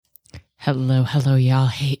Hello, y'all.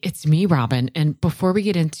 Hey, it's me, Robin. And before we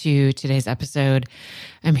get into today's episode,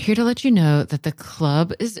 I'm here to let you know that the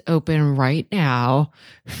club is open right now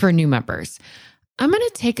for new members. I'm going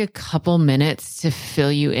to take a couple minutes to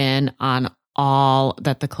fill you in on all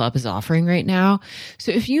that the club is offering right now.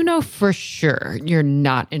 So if you know for sure you're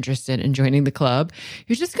not interested in joining the club,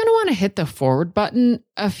 you're just going to want to hit the forward button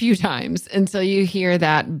a few times until you hear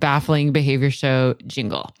that baffling behavior show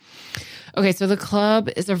jingle. Okay, so the club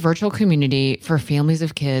is a virtual community for families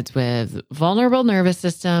of kids with vulnerable nervous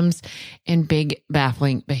systems and big,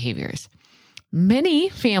 baffling behaviors. Many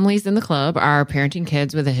families in the club are parenting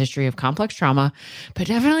kids with a history of complex trauma, but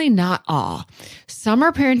definitely not all. Some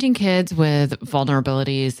are parenting kids with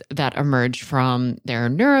vulnerabilities that emerge from their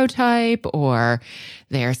neurotype or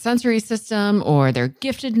their sensory system or their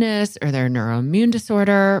giftedness or their neuroimmune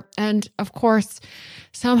disorder. And of course,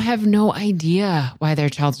 some have no idea why their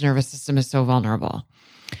child's nervous system is so vulnerable.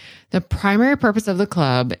 The primary purpose of the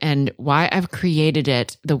club and why I've created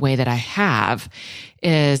it the way that I have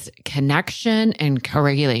is connection and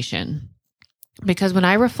co-regulation. Because when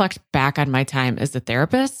I reflect back on my time as a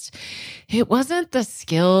therapist, it wasn't the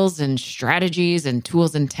skills and strategies and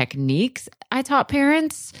tools and techniques I taught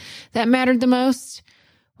parents that mattered the most.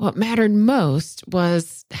 What mattered most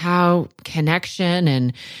was how connection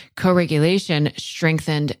and co-regulation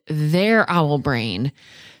strengthened their owl brain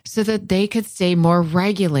so that they could stay more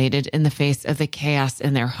regulated in the face of the chaos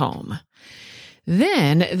in their home.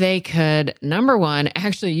 Then they could, number one,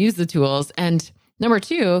 actually use the tools, and number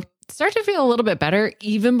two, start to feel a little bit better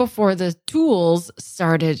even before the tools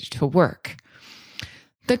started to work.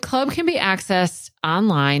 The club can be accessed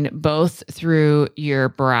online, both through your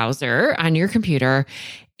browser on your computer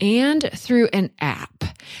and through an app.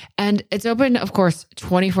 And it's open, of course,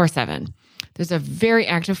 24/7. There's a very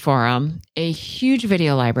active forum, a huge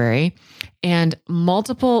video library, and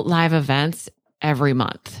multiple live events every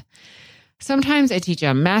month. Sometimes I teach a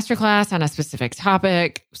masterclass on a specific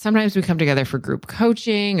topic. Sometimes we come together for group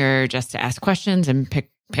coaching or just to ask questions and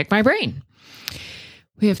pick my brain.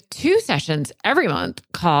 We have 2 sessions every month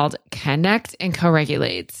called Connect and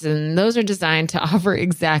Co-Regulates, and those are designed to offer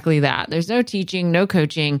exactly that. There's no teaching, no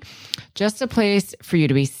coaching, just a place for you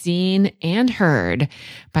to be seen and heard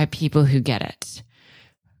by people who get it.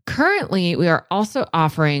 Currently, we are also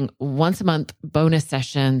offering once a month bonus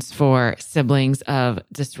sessions for siblings of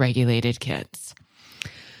dysregulated kids.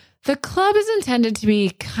 The club is intended to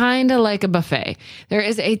be kind of like a buffet. There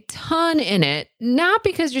is a ton in it, not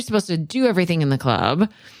because you're supposed to do everything in the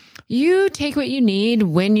club. You take what you need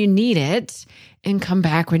when you need it and come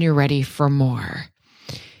back when you're ready for more.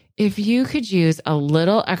 If you could use a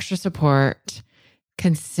little extra support,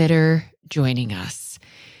 consider joining us.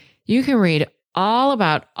 You can read all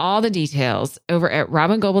about all the details over at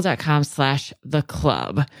robingoble.com/the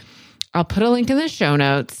club. I'll put a link in the show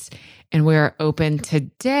notes. And we're open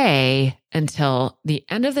today until the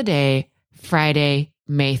end of the day, Friday,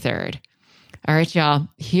 May 3rd. All right, y'all,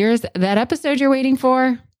 here's that episode you're waiting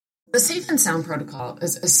for. The Safe and Sound Protocol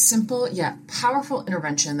is a simple yet powerful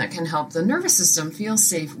intervention that can help the nervous system feel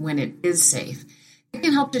safe when it is safe. It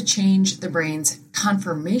can help to change the brain's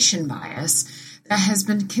confirmation bias that has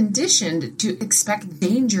been conditioned to expect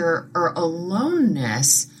danger or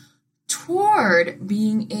aloneness toward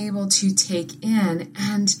being able to take in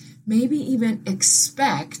and maybe even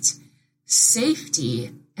expect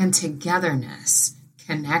safety and togetherness,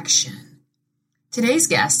 connection. Today's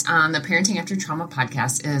guest on the Parenting After Trauma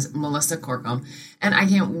podcast is Melissa Corkum, and I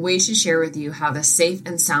can't wait to share with you how the Safe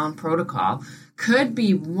and Sound Protocol could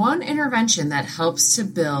be one intervention that helps to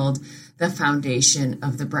build the foundation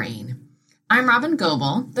of the brain. I'm Robin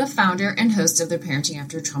Goble, the founder and host of the Parenting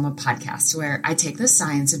After Trauma podcast, where I take the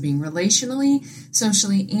science of being relationally,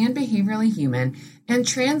 socially, and behaviorally human and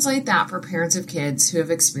translate that for parents of kids who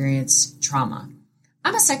have experienced trauma.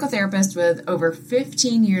 I'm a psychotherapist with over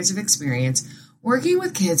 15 years of experience working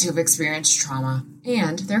with kids who have experienced trauma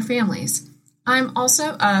and their families. I'm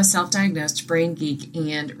also a self-diagnosed brain geek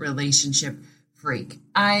and relationship freak.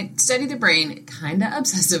 I study the brain kind of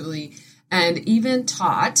obsessively and even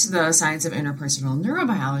taught the science of interpersonal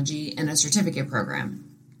neurobiology in a certificate program.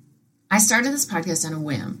 I started this podcast on a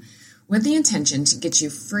whim with the intention to get you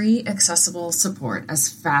free, accessible support as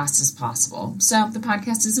fast as possible. So the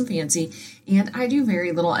podcast isn't fancy, and I do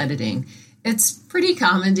very little editing. It's pretty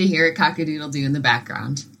common to hear a cock-a-doodle-doo in the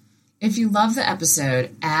background. If you love the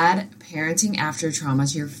episode, add Parenting After Trauma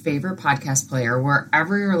to your favorite podcast player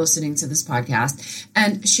wherever you're listening to this podcast,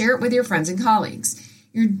 and share it with your friends and colleagues.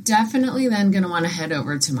 You're definitely then going to want to head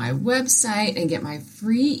over to my website and get my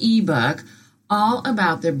free ebook all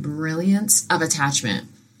about the brilliance of attachment,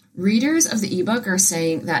 Readers of the ebook are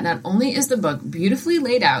saying that not only is the book beautifully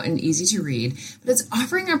laid out and easy to read, but it's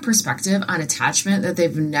offering a perspective on attachment that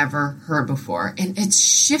they've never heard before, and it's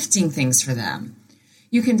shifting things for them.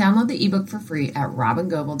 You can download the ebook for free at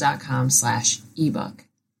robingoble.com/ebook.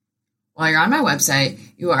 While you're on my website,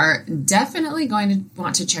 you are definitely going to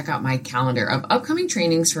want to check out my calendar of upcoming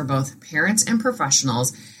trainings for both parents and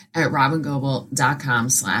professionals at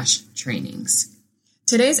robingoble.com/trainings.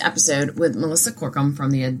 Today's episode with Melissa Corkum from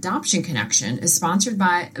the Adoption Connection is sponsored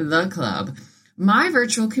by The Club, my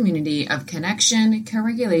virtual community of connection,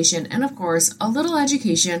 co-regulation, and of course, a little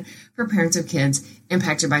education for parents of kids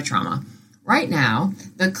impacted by trauma. Right now,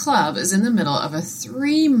 The Club is in the middle of a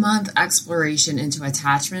 3-month exploration into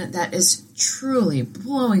attachment that is truly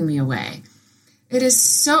blowing me away. It is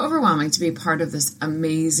so overwhelming to be part of this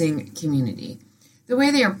amazing community. The way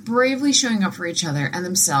they are bravely showing up for each other and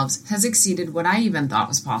themselves has exceeded what I even thought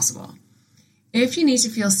was possible. If you need to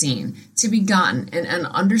feel seen, to be gotten and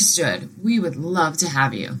understood, we would love to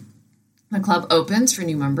have you. The club opens for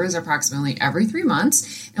new members approximately every 3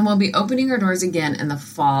 months, and we'll be opening our doors again in the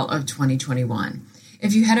fall of 2021.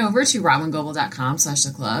 If you head over to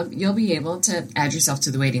robingoble.com/theclub, you'll be able to add yourself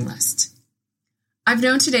to the waiting list. I've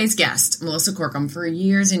known today's guest, Melissa Corkum, for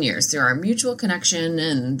years and years through our mutual connection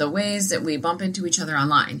and the ways that we bump into each other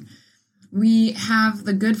online. We had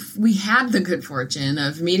the good fortune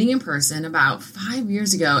of meeting in person about 5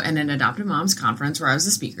 years ago at an Adopted Moms conference where I was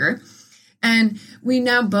a speaker. And we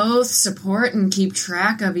now both support and keep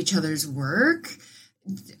track of each other's work,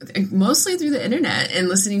 mostly through the internet and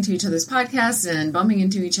listening to each other's podcasts and bumping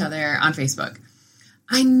into each other on Facebook.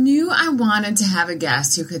 I knew I wanted to have a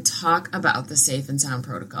guest who could talk about the Safe and Sound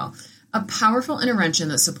Protocol, a powerful intervention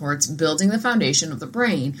that supports building the foundation of the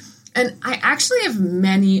brain. And I actually have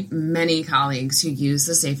many, many colleagues who use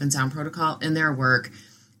the Safe and Sound Protocol in their work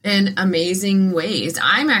in amazing ways.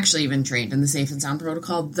 I'm actually even trained in the Safe and Sound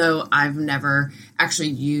Protocol, though I've never actually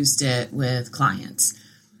used it with clients.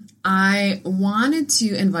 I wanted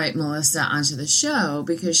to invite Melissa onto the show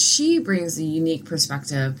because she brings a unique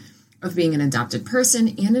perspective of being an adopted person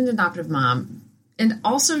and an adoptive mom. And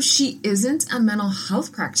also, she isn't a mental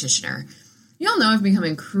health practitioner. You'll know I've become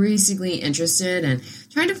increasingly interested in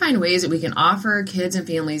trying to find ways that we can offer kids and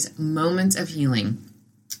families moments of healing,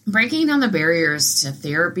 breaking down the barriers to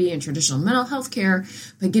therapy and traditional mental health care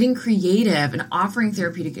by getting creative and offering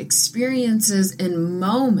therapeutic experiences in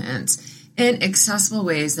moments in accessible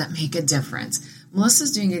ways that make a difference.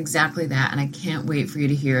 Melissa's doing exactly that, and I can't wait for you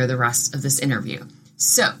to hear the rest of this interview.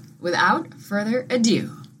 So, without further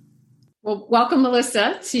ado. Well, welcome,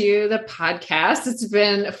 Melissa, to the podcast. It's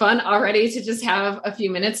been fun already to just have a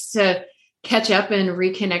few minutes to catch up and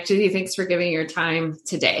reconnect with you. Thanks for giving your time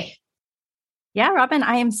today. Yeah, Robin,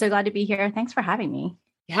 I am so glad to be here. Thanks for having me.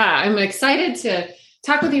 Yeah, I'm excited to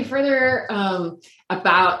talk with you further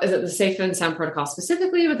about the Safe and Sound Protocol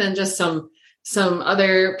specifically, but then just some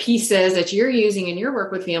other pieces that you're using in your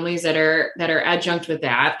work with families that are adjunct with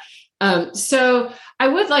that. So I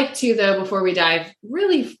would like to, though, before we dive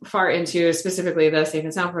really far into specifically the Safe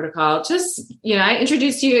and Sound Protocol, just, I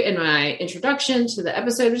introduced you in my introduction to the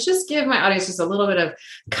episode, but just give my audience just a little bit of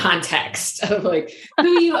context of like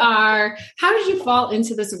who you are, how did you fall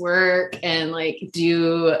into this work and like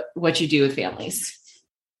do what you do with families?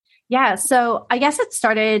 Yeah. So I guess it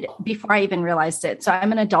started before I even realized it. So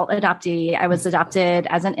I'm an adult adoptee. I was adopted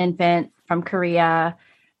as an infant from Korea.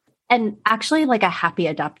 And actually like a happy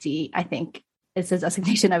adoptee, I think is the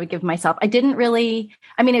designation I would give myself. It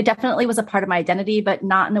definitely was a part of my identity, but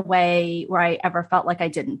not in a way where I ever felt like I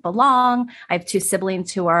didn't belong. I have 2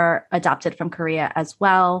 siblings who are adopted from Korea as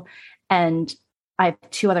well. And I have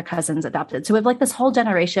 2 other cousins adopted. So we have like this whole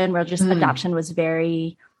generation where just adoption was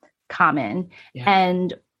very common. Yeah.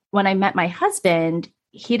 And when I met my husband,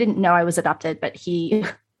 he didn't know I was adopted, but he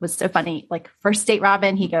was so funny. Like first date,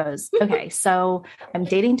 Robin, he goes, okay, so I'm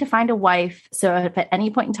dating to find a wife. So if at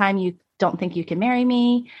any point in time you don't think you can marry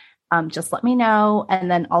me, just let me know.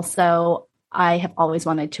 And then also I have always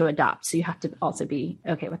wanted to adopt. So you have to also be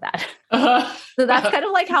okay with that. So that's kind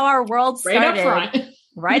of like how our world started.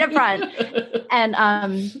 Right up front.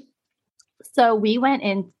 And so we went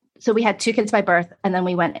in. So we had 2 kids by birth, and then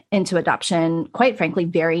we went into adoption, quite frankly,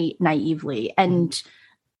 very naively. And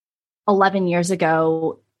 11 years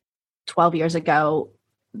ago, 12 years ago,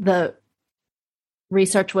 the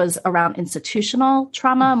research was around institutional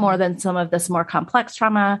trauma more than some of this more complex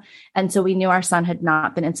trauma. And so we knew our son had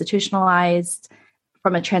not been institutionalized.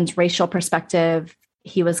 From a transracial perspective,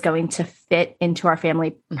 he was going to fit into our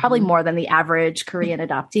family probably more than the average Korean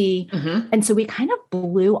adoptee. And so we kind of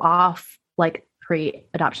blew off like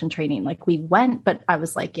pre-adoption training. Like we went, but I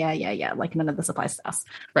was like, yeah. Like none of this applies to us.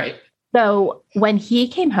 Right. So when he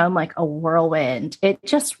came home like a whirlwind, it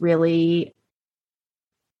just really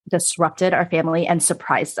disrupted our family and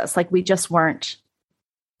surprised us. Like we just weren't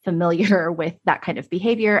familiar with that kind of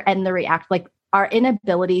behavior, and like our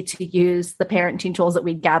inability to use the parenting tools that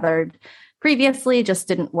we'd gathered previously just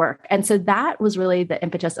didn't work. And so that was really the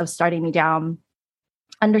impetus of starting me down,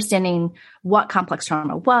 understanding what complex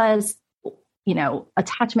trauma was,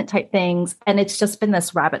 attachment type things. And it's just been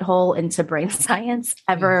this rabbit hole into brain science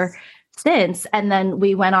ever since. And then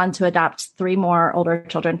we went on to adopt 3 more older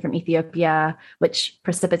children from Ethiopia, which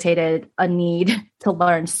precipitated a need to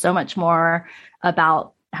learn so much more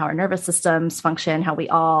about how our nervous systems function, how we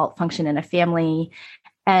all function in a family.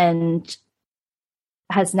 And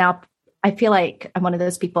has now, I feel like I'm one of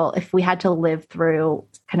those people, if we had to live through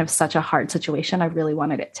kind of such a hard situation, I really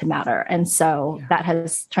wanted it to matter. And so that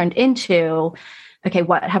has turned into, okay,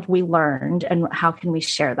 what have we learned and how can we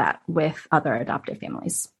share that with other adoptive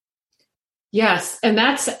families? Yes. And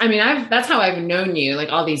that's how I've known you,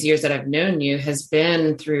 like all these years that I've known you has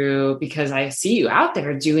been through, because I see you out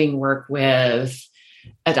there doing work with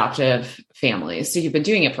adoptive families. So you've been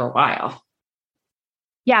doing it for a while.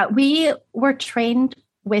 Yeah, we were trained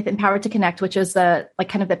with Empowered to Connect, which is the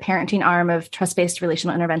kind of the parenting arm of trust-based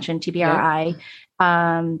relational intervention, TBRI,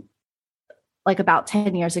 like about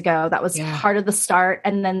 10 years ago. That was part of the start.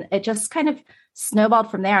 And then it just kind of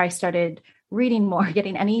snowballed from there. I started reading more,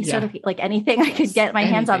 getting any sort of like anything I could get my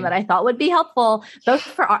hands on that I thought would be helpful, both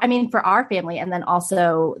for our family and then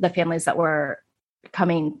also the families that were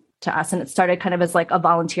coming to us. And it started kind of as like a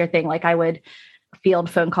volunteer thing. Like I would field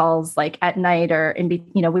phone calls like at night or we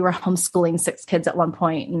were homeschooling 6 kids at one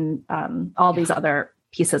point and all these other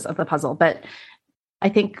pieces of the puzzle. But I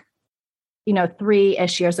think,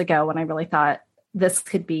 3-ish years ago when I really thought this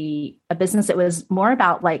could be a business, it was more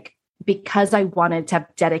about like, because I wanted to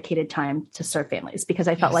have dedicated time to serve families, because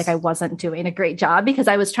I felt like I wasn't doing a great job because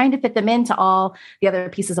I was trying to fit them into all the other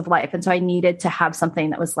pieces of life. And so I needed to have something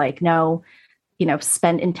that was like, no,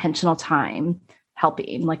 spend intentional time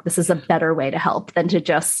helping. Like this is a better way to help than to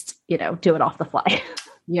just, do it off the fly.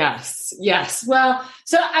 Yes. Well,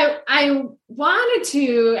 so I wanted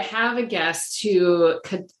to have a guest who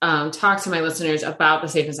could talk to my listeners about the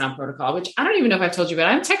Safe and Sound protocol, which I don't even know if I've told you, but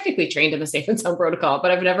I'm technically trained in the Safe and Sound protocol,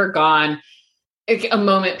 but I've never gone a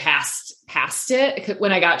moment past it.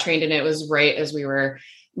 When I got trained in it, it was right as we were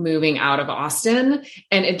moving out of Austin,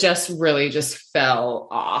 and it just really just fell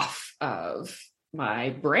off of my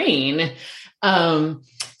brain.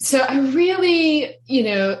 So I really,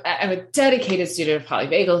 I'm a dedicated student of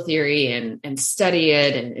polyvagal theory and study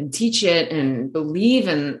it and teach it and believe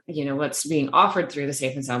in, what's being offered through the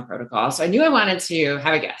Safe and Sound protocol. So I knew I wanted to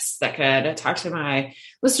have a guest that could talk to my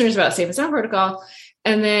listeners about Safe and Sound protocol.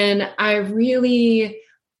 And then I really,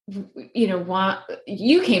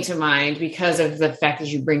 you came to mind because of the fact that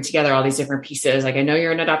you bring together all these different pieces. Like I know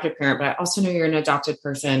you're an adopted parent, but I also know you're an adopted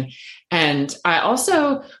person. And I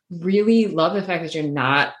also really love the fact that you're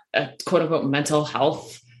not a quote unquote mental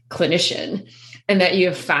health clinician, and that you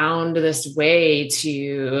have found this way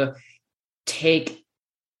to take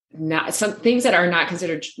some things that are not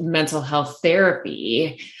considered mental health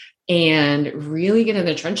therapy and really get in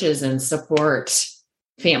the trenches and support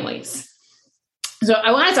families. So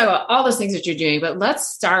I want to talk about all those things that you're doing, but let's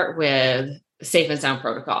start with Safe and Sound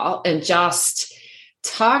protocol and just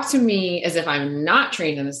talk to me as if I'm not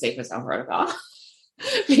trained in the Safe and Sound protocol,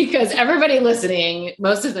 because everybody listening,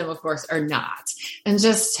 most of them, of course, are not. And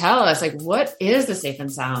just tell us, like, what is the Safe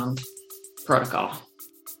and Sound protocol?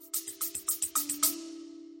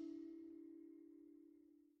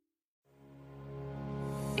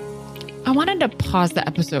 I wanted to pause the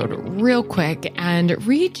episode real quick and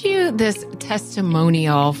read you this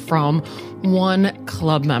testimonial from one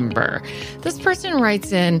club member. This person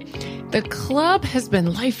writes in, "The club has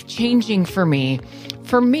been life-changing for me.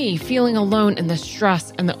 For me, feeling alone in the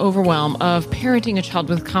stress and the overwhelm of parenting a child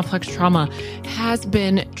with complex trauma has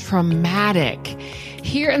been traumatic.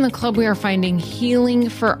 Here in the club, we are finding healing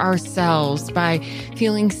for ourselves by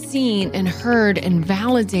feeling seen and heard and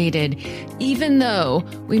validated, even though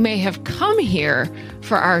we may have come here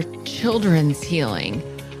for our children's healing."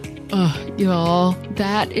 Y'all,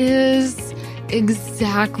 that is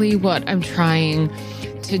exactly what I'm trying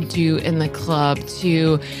to do in the club,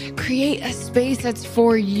 to create a space that's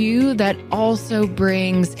for you that also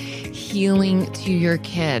brings healing to your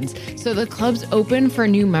kids. So the club's open for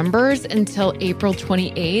new members until April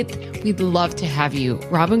 28th. We'd love to have you.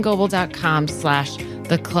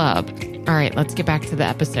 robingoble.com/the club. All right, let's get back to the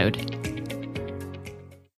episode.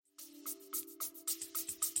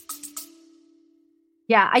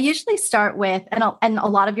 Yeah, I usually start with, and a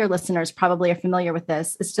lot of your listeners probably are familiar with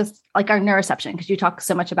this. It's just like our neuroception, because you talk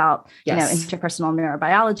so much about, interpersonal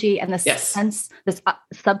neurobiology and this sense, this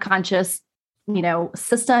subconscious,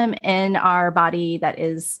 system in our body that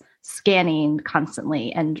is scanning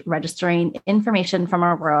constantly and registering information from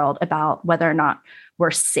our world about whether or not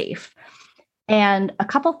we're safe. And a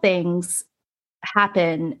couple things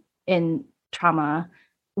happen in trauma.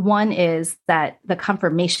 One is that the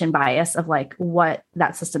confirmation bias of like what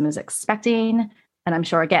that system is expecting. And I'm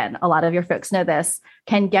sure, again, a lot of your folks know this,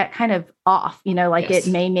 can get kind of off, it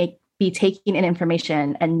may be taking in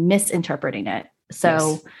information and misinterpreting it.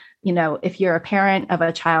 So, if you're a parent of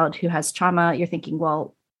a child who has trauma, you're thinking,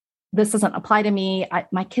 well, this doesn't apply to me.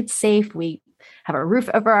 My kid's safe. We have a roof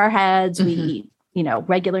over our heads. We eat,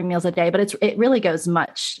 regular meals a day, but it really goes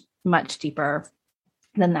much, much deeper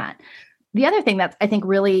than that. The other thing that's, I think,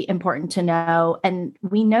 really important to know, and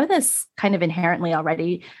we know this kind of inherently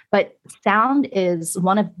already, but sound is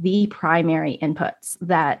one of the primary inputs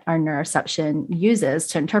that our neuroception uses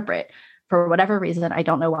to interpret. For whatever reason, I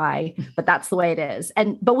don't know why, but that's the way it is.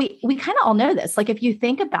 But we kind of all know this. Like if you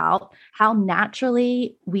think about how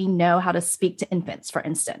naturally we know how to speak to infants, for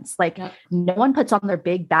instance, like no one puts on their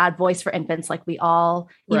big bad voice for infants. Like we all,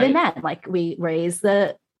 even men, like we raise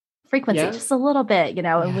the frequency just a little bit, and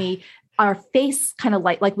our face kind of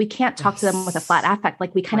like we can't talk to them with a flat affect.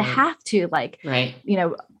 Like we kind of have to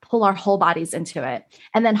pull our whole bodies into it.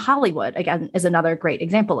 And then Hollywood, again, is another great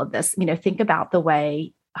example of this. Think about the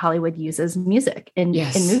way Hollywood uses music in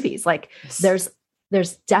movies. Like there's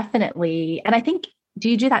definitely, and I think, do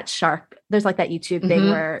you do that shark? There's like that YouTube thing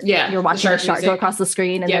where you're watching a shark go across the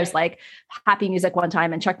screen and there's like happy music one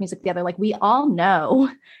time and shark music the other. Like we all know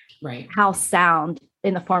how sound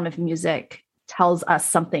in the form of music tells us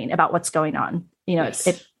something about what's going on.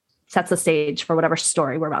 It sets the stage for whatever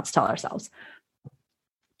story we're about to tell ourselves.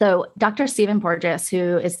 So Dr. Stephen Porges,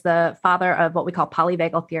 who is the father of what we call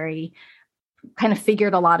polyvagal theory, kind of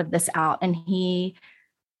figured a lot of this out. And he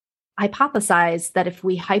hypothesized that if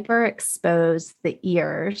we hyperexpose the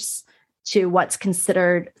ears to what's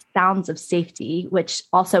considered sounds of safety, which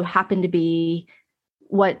also happen to be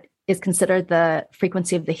what is considered the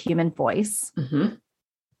frequency of the human voice,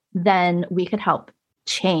 then we could help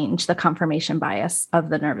change the confirmation bias of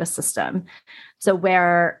the nervous system. So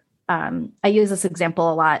where I use this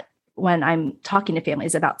example a lot when I'm talking to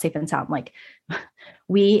families about safe and sound, like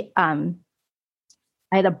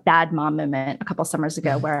I had a bad mom moment a couple summers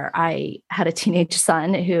ago where I had a teenage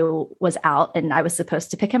son who was out and I was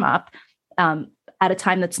supposed to pick him up at a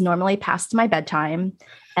time that's normally past my bedtime.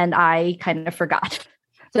 And I kind of forgot.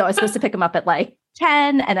 So I was supposed to pick him up at like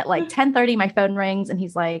 10, and at like 10:30, my phone rings and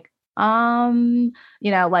he's like,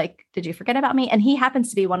 did you forget about me? And he happens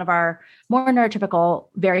to be one of our more neurotypical,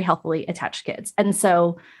 very healthily attached kids. And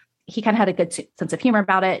so he kind of had a good sense of humor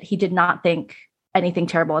about it. He did not think anything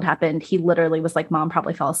terrible had happened. He literally was like, Mom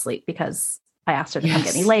probably fell asleep because I asked her to come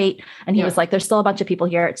get me late. And he was like, there's still a bunch of people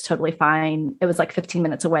here. It's totally fine. It was like 15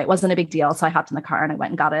 minutes away. It wasn't a big deal. So I hopped in the car and I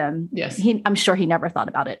went and got him. Yes. I'm sure he never thought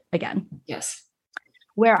about it again. Yes.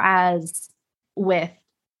 Whereas with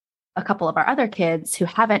a couple of our other kids who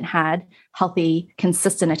haven't had healthy,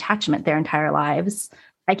 consistent attachment their entire lives,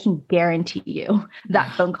 I can guarantee you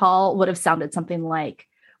that phone call would have sounded something like,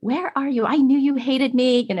 where are you? I knew you hated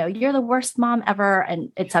me. You're the worst mom ever,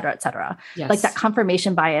 and et cetera, et cetera. Yes. Like that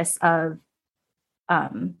confirmation bias of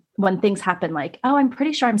when things happen, like, oh, I'm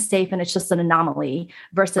pretty sure I'm safe and it's just an anomaly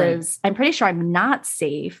versus I'm pretty sure I'm not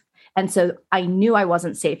safe. And so I knew I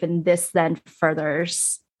wasn't safe. And this then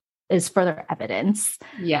is further evidence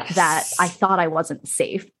that I thought I wasn't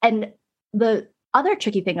safe. And the other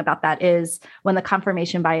tricky thing about that is when the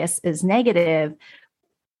confirmation bias is negative,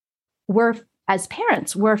 as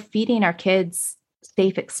parents, we're feeding our kids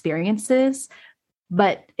safe experiences.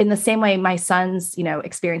 But in the same way, my son's,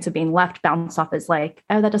 experience of being left bounced off as like,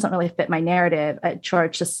 oh, that doesn't really fit my narrative. Sure,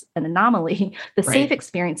 it's just an anomaly. The safe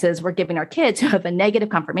experiences we're giving our kids who have a negative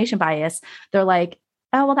confirmation bias, they're like,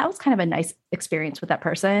 oh, well, that was kind of a nice experience with that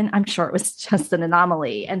person. I'm sure it was just an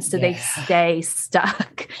anomaly. And so they stay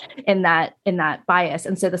stuck in that bias.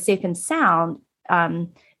 And so the safe and sound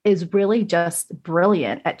is really just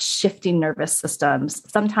brilliant at shifting nervous systems.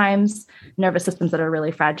 Sometimes nervous systems that are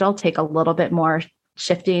really fragile take a little bit more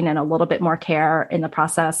shifting and a little bit more care in the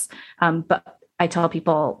process. But I tell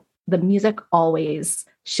people the music always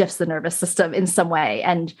shifts the nervous system in some way.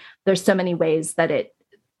 And there's so many ways that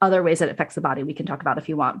other ways that it affects the body we can talk about if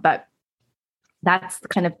you want. But that's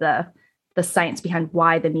kind of the science behind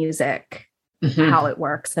why the music, how it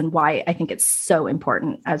works, and why I think it's so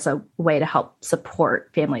important as a way to help support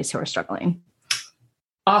families who are struggling.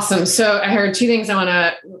 Awesome. So I heard two things I want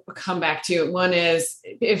to come back to. One is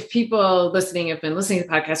if people listening have been listening to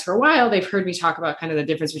the podcast for a while, they've heard me talk about kind of the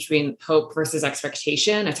difference between hope versus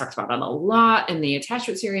expectation. I talked about that a lot in the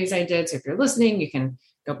attachment series I did. So if you're listening, you can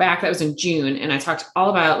go back. That was in June. And I talked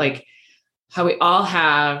all about like how we all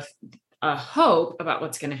have a hope about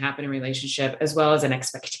what's going to happen in relationship, as well as an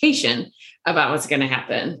expectation about what's going to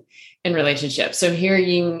happen in relationships. So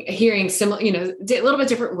hearing similar, a little bit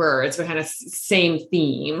different words, but kind of same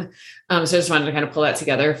theme. So I just wanted to kind of pull that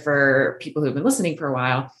together for people who've been listening for a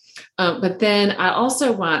while. But then I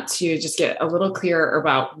also want to just get a little clearer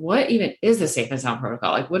about what even is the Safe and Sound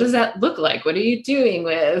protocol. Like, what does that look like? What are you doing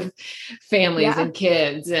with families and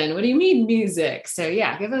kids? And what do you mean music? So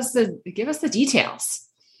yeah, give us the details.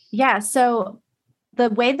 Yeah. So the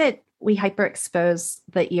way that we hyperexpose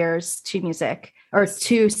the ears to music or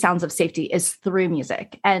to sounds of safety is through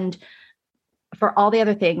music. And for all the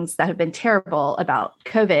other things that have been terrible about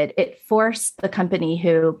COVID, it forced the company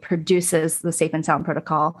who produces the Safe and Sound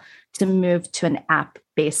protocol to move to an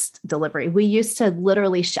app-based delivery. We used to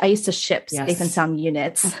literally, I used to ship Safe and Sound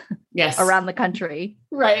units around the country.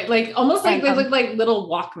 Right. Like almost like they look like little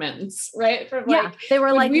Walkmans, right? They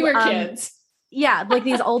were like, we were kids. Yeah, like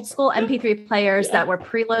these old school MP3 players that were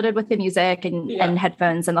preloaded with the music and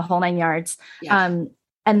headphones and the whole 9 yards. Yeah.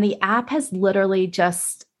 And the app has literally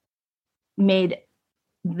just made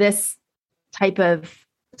this type of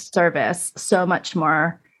service so much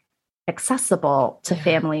more accessible to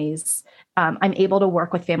families. I'm able to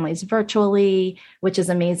work with families virtually, which is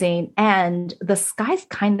amazing. And the sky's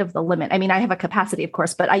kind of the limit. I mean, I have a capacity, of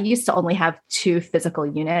course, but I used to only have 2 physical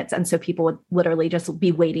units. And so people would literally just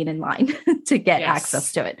be waiting in line to get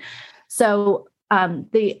access to it. So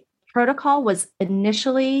the protocol was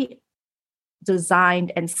initially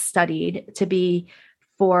designed and studied to be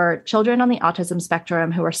for children on the autism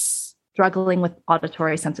spectrum who are struggling with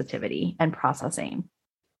auditory sensitivity and processing.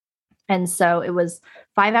 And so it was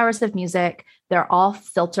 5 hours of music. They're all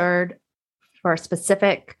filtered for a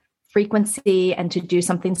specific frequency and to do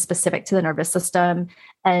something specific to the nervous system.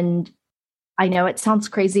 And I know it sounds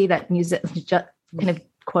crazy that music, just kind of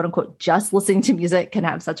quote unquote, just listening to music can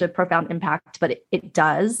have such a profound impact, but it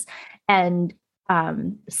does. And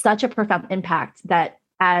such a profound impact that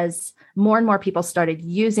as more and more people started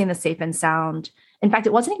using the Safe and Sound, in fact,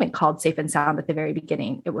 it wasn't even called Safe and Sound at the very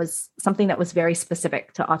beginning. It was something that was very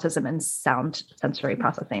specific to autism and sound sensory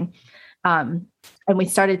processing. And we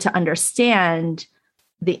started to understand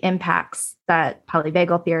the impacts that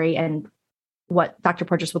polyvagal theory and what Dr.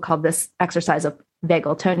 Porges would call this exercise of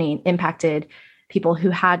vagal toning impacted people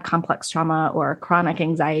who had complex trauma or chronic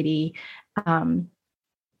anxiety,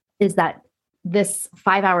 is that this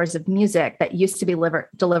 5 hours of music that used to be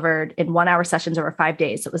delivered in 1 hour sessions over 5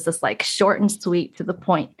 days. It was this like short and sweet to the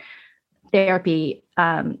point therapy,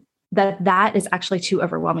 that is actually too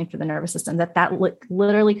overwhelming for the nervous system, that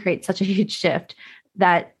literally creates such a huge shift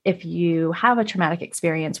that if you have a traumatic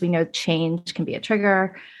experience, we know change can be a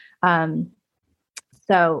trigger.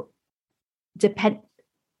 So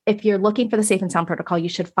if you're looking for the Safe and Sound protocol, you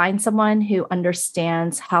should find someone who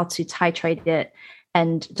understands how to titrate it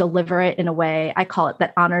and deliver it in a way, I call it,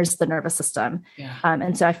 that honors the nervous system. Yeah.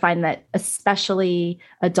 And so I find that especially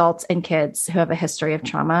adults and kids who have a history of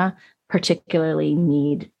trauma particularly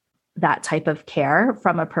need that type of care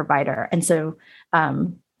from a provider. And so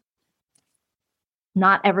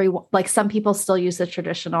not everyone, like some people still use the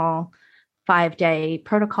traditional 5-day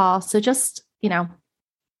protocol. So just,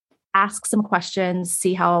 ask some questions,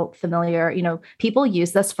 see how familiar, people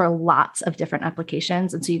use this for lots of different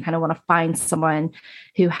applications. And so you kind of want to find someone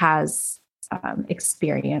who has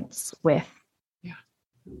experience with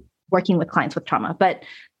working with clients with trauma. But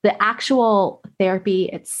the actual therapy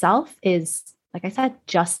itself is, like I said,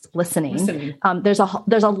 just listening. There's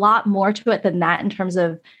a lot more to it than that in terms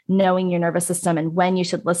of knowing your nervous system and when you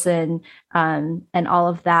should listen and all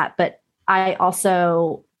of that. But I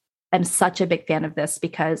also am such a big fan of this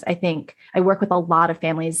because I think I work with a lot of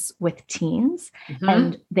families with teens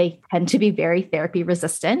and they tend to be very therapy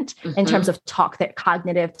resistant in terms of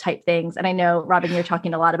cognitive type things. And I know, Robin, you're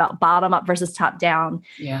talking a lot about bottom up versus top down.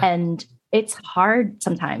 Yeah. And it's hard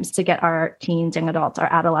sometimes to get our teens, young adults, our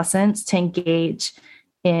adolescents to engage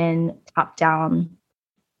in top down,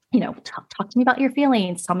 talk to me about your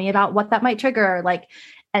feelings, tell me about what that might trigger.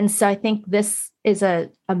 And so I think this is a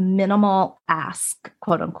minimal ask,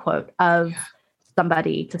 quote unquote, of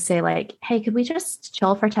somebody to say like, hey, could we just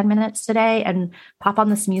chill for 10 minutes today and pop on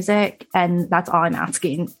this music? And that's all I'm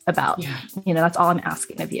asking about. Yeah. That's all I'm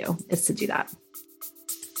asking of you is to do that.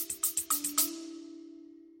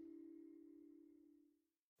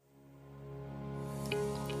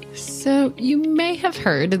 So you may have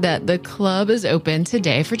heard that the club is open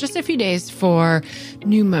today for just a few days for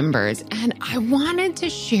new members. And I wanted to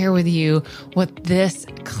share with you what this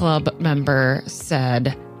club member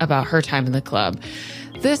said about her time in the club.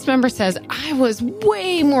 This member says, I was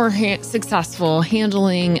way more successful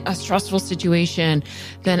handling a stressful situation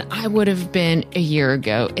than I would have been a year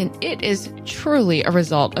ago. And it is truly a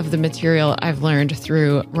result of the material I've learned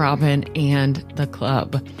through Robin and the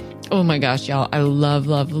club. Oh my gosh, y'all. I love,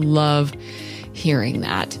 love, love hearing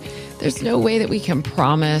that. There's no way that we can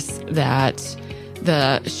promise that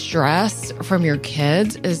the stress from your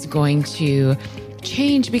kids is going to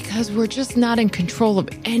change because we're just not in control of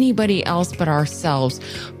anybody else but ourselves.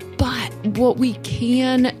 But what we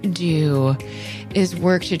can do is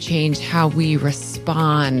work to change how we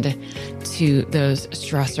respond to those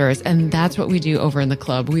stressors. And that's what we do over in the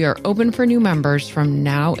club. We are open for new members from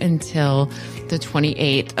now until the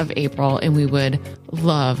 28th of April, and we would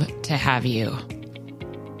love to have you.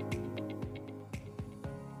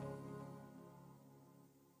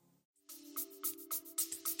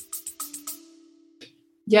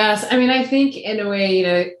 Yes. I mean, I think in a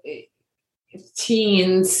way,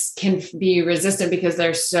 teens can be resistant because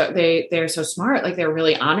they're so smart. Like they're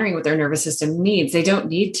really honoring what their nervous system needs. They don't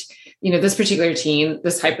need, this particular teen,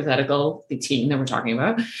 this hypothetical, the teen that we're talking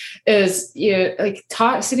about is,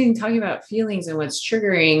 talking about feelings and what's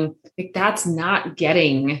triggering, like that's not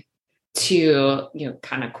getting to,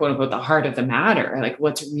 kind of quote unquote, the heart of the matter, like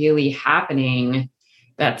what's really happening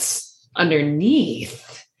that's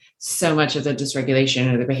underneath so much of the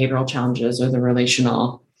dysregulation or the behavioral challenges or the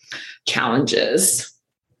relational challenges.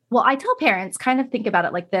 Well, I tell parents kind of think about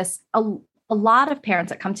it like this. A lot of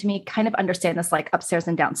parents that come to me kind of understand this like upstairs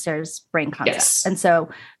and downstairs brain concept. Yes. And so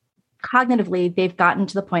cognitively, they've gotten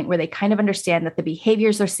to the point where they kind of understand that the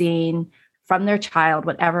behaviors they're seeing from their child,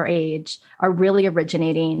 whatever age, are really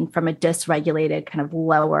originating from a dysregulated kind of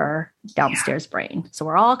lower downstairs brain. So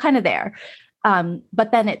we're all kind of there.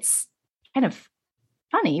 But then it's kind of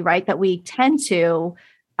funny, right? That we tend to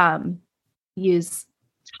use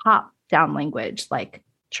top-down language like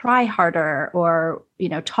try harder or,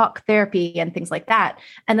 talk therapy and things like that.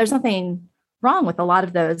 And there's nothing wrong with a lot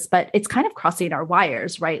of those, but it's kind of crossing our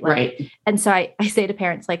wires, right? Right. And so I say to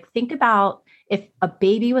parents, like, think about if a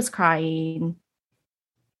baby was crying,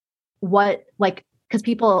 because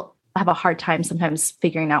people have a hard time sometimes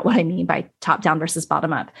figuring out what I mean by top-down versus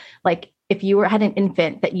bottom-up. Like if you had an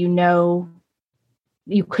infant that you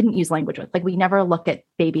couldn't use language with, like we never look at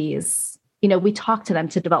babies, we talk to them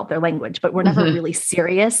to develop their language, but we're never really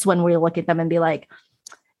serious when we look at them and be like,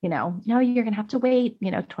 no, you're going to have to wait,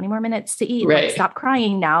 20 more minutes to eat. Right. Like, stop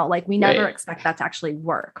crying now. Like we never expect that to actually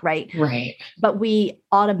work. Right. Right. But we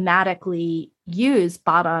automatically use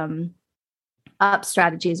bottom up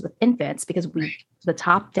strategies with infants because the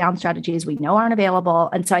top down strategies we know aren't available.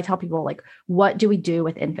 And so I tell people, like, what do we do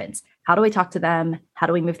with infants? How do we talk to them? How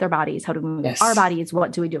do we move their bodies? How do we move our bodies?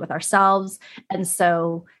 What do we do with ourselves? And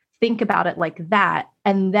so think about it like that,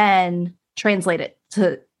 and then translate it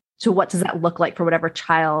to what does that look like for whatever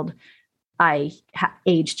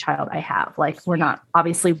age child I have. Like we're not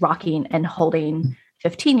obviously rocking and holding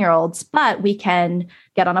 15-year-olds, but we can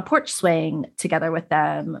get on a porch swing together with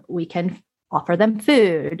them. We can offer them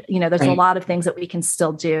food. There's a lot of things that we can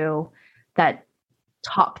still do that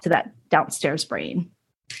talk to that downstairs brain.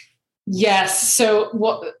 Yes. So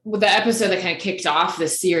the episode that kind of kicked off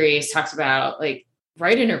this series talks about like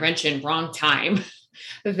right intervention, wrong time.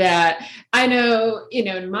 That I know,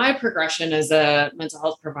 in my progression as a mental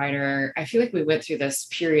health provider, I feel like we went through this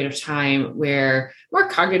period of time where more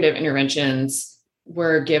cognitive interventions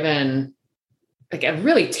were given like a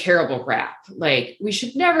really terrible rap. Like we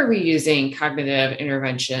should never be using cognitive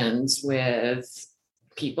interventions with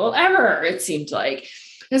people ever. It seemed like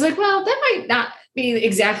it's like, well, that might not be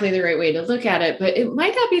exactly the right way to look at it, but it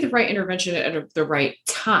might not be the right intervention at the right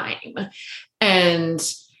time. And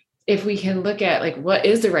if we can look at like, what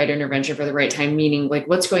is the right intervention for the right time, meaning like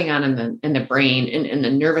what's going on in the brain and in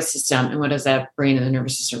the nervous system, and what does that brain and the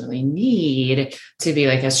nervous system really need to be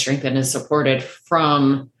like as strengthened and supported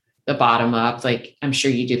from the bottom up. Like I'm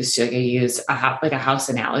sure you do this too. Like I use a house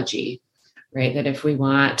analogy, right? That if we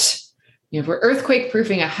want, if we're earthquake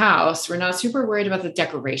proofing a house, we're not super worried about the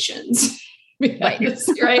decorations. Right.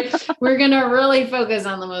 We're going to really focus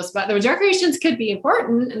on the decorations could be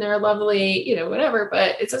important and they're lovely, whatever,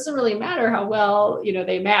 but it doesn't really matter how well,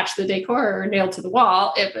 they match the decor or nailed to the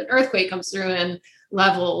wall. If an earthquake comes through and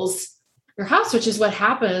levels your house, which is what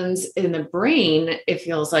happens in the brain, it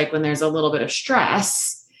feels like when there's a little bit of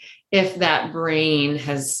stress, if that brain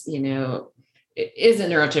has,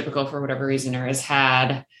 isn't neurotypical for whatever reason, or has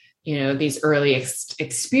had these early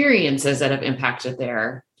experiences that have impacted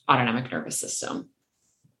their autonomic nervous system.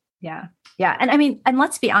 Yeah. Yeah. And I mean, and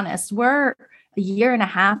let's be honest, we're a year and a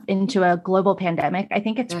half into a global pandemic. I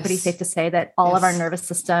think it's pretty safe to say that all of our nervous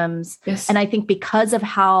systems, and I think because of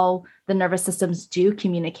how the nervous systems do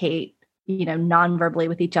communicate, non-verbally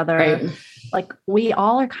with each other, right, like we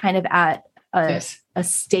all are kind of at a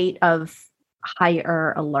state of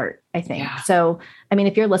higher alert, I think. Yeah. So, I mean,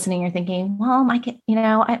 if you're listening, you're thinking, well, my kid,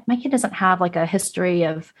 my kid doesn't have like a history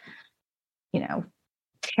of,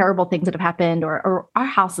 terrible things that have happened, or our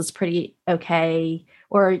house is pretty okay,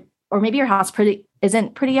 or maybe your house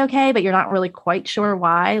isn't pretty okay, but you're not really quite sure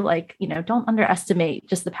why. Like, don't underestimate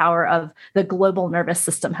just the power of the global nervous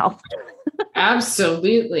system health.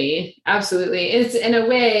 Absolutely. Absolutely. It's in a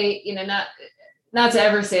way, not to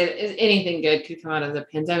ever say that anything good could come out of the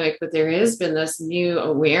pandemic, but there has been this new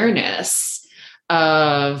awareness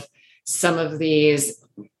of some of these,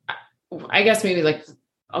 I guess maybe like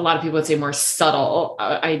a lot of people would say more subtle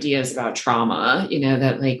ideas about trauma,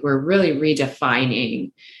 that like we're really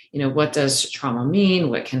redefining, what does trauma mean?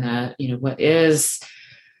 What can, what is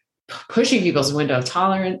pushing people's window of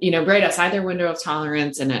tolerance, right outside their window of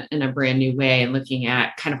tolerance in a brand new way, and looking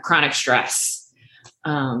at kind of chronic stress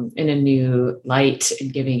in a new light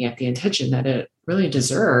and giving it the attention that it really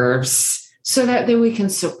deserves, so that then we can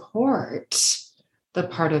support the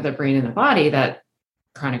part of the brain and the body that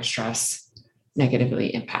chronic stress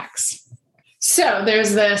negatively impacts. So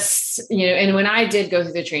there's this, and when I did go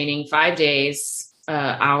through the training, 5 days,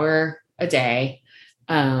 hour a day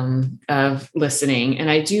of listening. And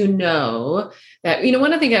I do know that,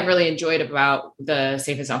 one of the things I've really enjoyed about the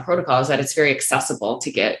Safe and Sound protocol is that it's very accessible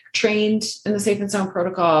to get trained in the Safe and Sound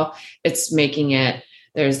protocol. It's making it,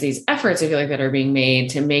 there's these efforts, I feel like, that are being made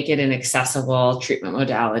to make it an accessible treatment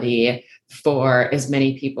modality for as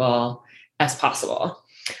many people as possible.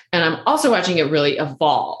 And I'm also watching it really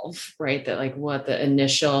evolve, right? That like what the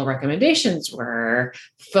initial recommendations were,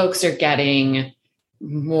 folks are getting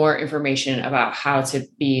more information about how to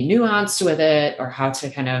be nuanced with it, or how to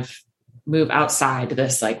kind of move outside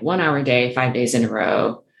this like 1 hour a day, 5 days in a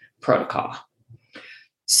row protocol.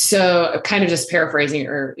 So kind of just paraphrasing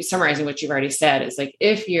or summarizing what you've already said is like,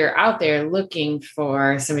 if you're out there looking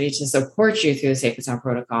for somebody to support you through the Safe and Sound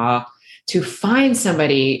protocol, to find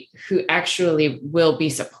somebody who actually will be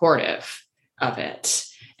supportive of it,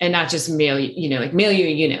 and not just mail you a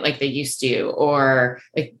unit like they used to, or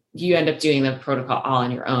like you end up doing the protocol all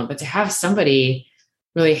on your own, but to have somebody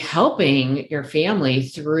really helping your family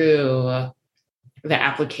through the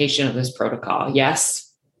application of this protocol.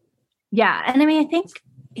 Yes. Yeah. And I mean, I think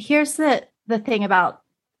here's the thing about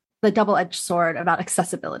the double-edged sword about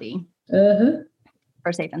accessibility for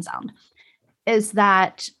Safe and Sound is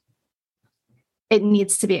that it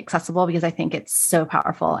needs to be accessible, because I think it's so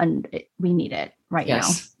powerful and we need it right now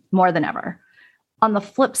more than ever. On the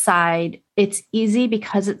flip side, it's easy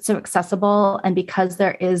because it's so accessible and because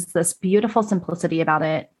there is this beautiful simplicity about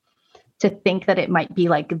it to think that it might be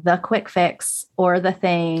like the quick fix or the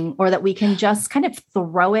thing, or that we can just kind of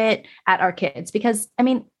throw it at our kids. Because I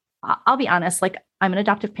mean, I'll be honest, like I'm an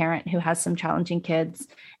adoptive parent who has some challenging kids,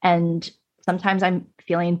 and sometimes I'm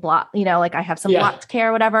feeling blocked, like I have some blocked care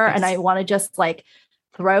or whatever. Yes. And I want to just like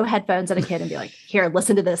throw headphones at a kid and be like, here,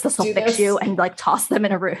 listen to this. This will fix you. And like toss them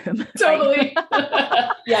in a room. Totally.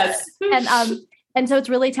 Yes. And so it's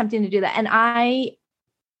really tempting to do that. And I,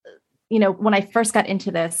 when I first got into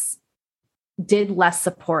this, did less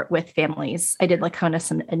support with families. I did like kind of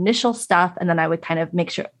some initial stuff. And then I would kind of make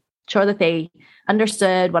sure that they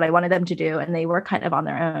understood what I wanted them to do. And they were kind of on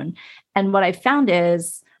their own. And what I found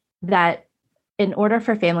is that in order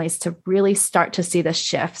for families to really start to see the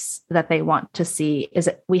shifts that they want to see, is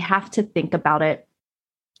that we have to think about it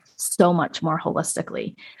so much more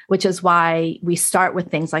holistically, which is why we start with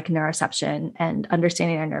things like neuroception and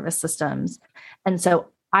understanding our nervous systems. And so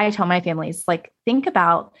I tell my families, like, think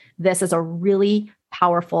about this as a really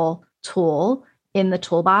powerful tool in the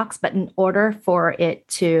toolbox, but in order for it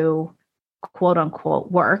to quote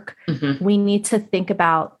unquote work, we need to think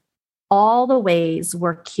about all the ways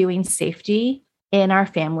we're cueing safety in our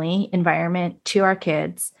family environment to our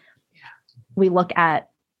kids. We look at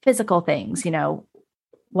physical things,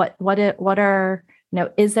 what are,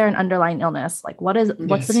 is there an underlying illness? Like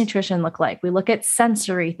what's the nutrition look like? We look at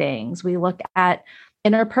sensory things. We look at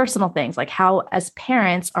interpersonal things, like how as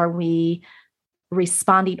parents are we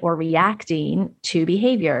responding or reacting to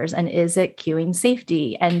behaviors, and is it cueing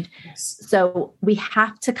safety? And so we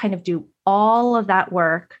have to kind of do all of that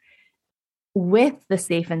work with the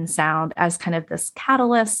Safe and Sound as kind of this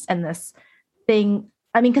catalyst and this thing.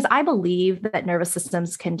 I mean, because I believe that nervous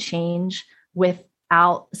systems can change with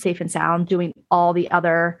without Safe and Sound doing all the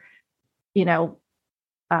other, you know,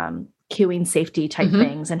 cueing safety type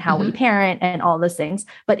things and how we parent and all those things.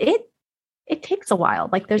 But it takes a while.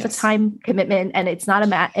 Like there's a time commitment, and it's not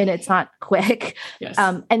and it's not quick. Yes.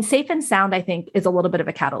 And Safe and Sound, I think, is a little bit of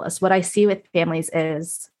a catalyst. What I see with families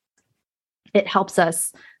is it helps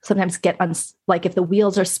us sometimes get like if the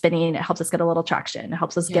wheels are spinning, it helps us get a little traction. It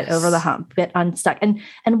helps us get over the hump, get unstuck.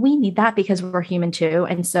 And we need that because we're human too.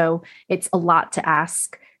 And so it's a lot to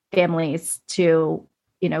ask families to,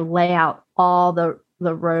 you know, lay out all the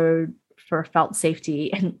road for felt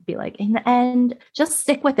safety and be like, in the end, just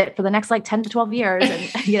stick with it for the next like 10 to 12 years.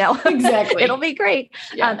 And, you know, exactly. It'll be great.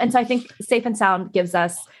 Yeah. And so I think Safe and Sound gives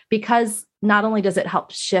us, because not only does it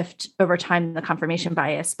help shift over time the confirmation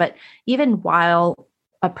bias, but even while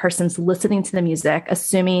a person's listening to the music,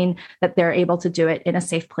 assuming that they're able to do it in a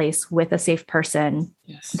safe place with a safe person,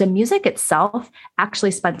 the music itself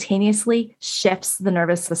actually spontaneously shifts the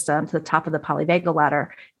nervous system to the top of the polyvagal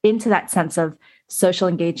ladder into that sense of social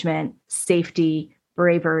engagement, safety,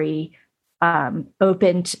 bravery, it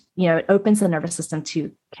opens the nervous system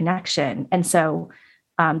to connection. And so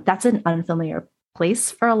that's an unfamiliar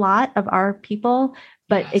place for a lot of our people,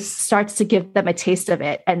 but it starts to give them a taste of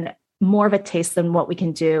it, and more of a taste than what we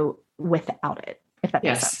can do without it, if that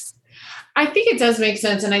makes sense. I think it does make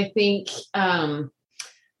sense. And I think I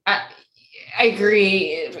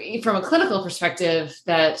agree from a clinical perspective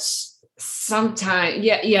that sometimes,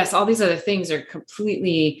 yes, all these other things are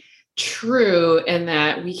completely true, and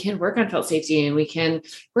that we can work on felt safety, and we can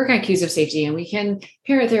work on cues of safety, and we can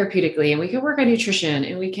parent therapeutically, and we can work on nutrition,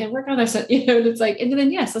 and we can work on our, you know, it's like, and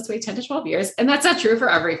then yes, let's wait 10 to 12 years. And that's not true for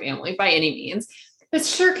every family by any means. It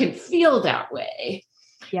sure can feel that way.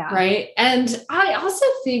 Yeah. Right. And I also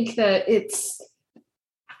think that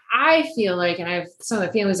I feel like, and I've, some of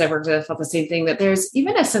the families I've worked with felt the same thing, that there's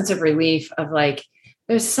even a sense of relief of like,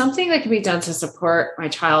 there's something that can be done to support my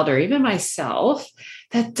child or even myself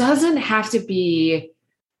that doesn't have to be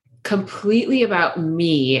completely about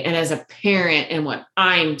me and as a parent and what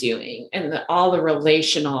I'm doing and all the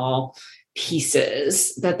relational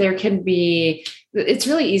pieces. That there can be, it's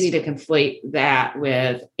really easy to conflate that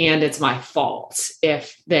with, and it's my fault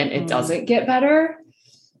if then it doesn't get better.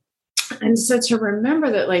 And so to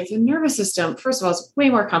remember that, like, the nervous system, first of all, is way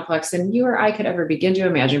more complex than you or I could ever begin to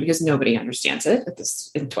imagine, because nobody understands it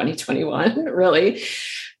in 2021, really.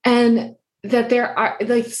 And that there are,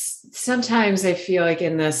 like, sometimes I feel like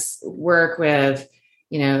in this work with,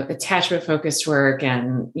 you know, attachment focused work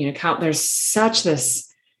and, you know, there's such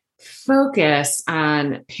this focus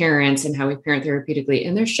on parents and how we parent therapeutically.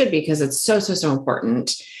 And there should be, because it's so, so, so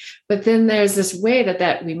important. But then there's this way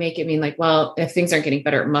that we make it mean like, well, if things aren't getting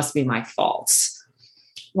better, it must be my fault,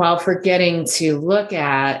 while forgetting to look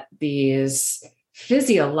at these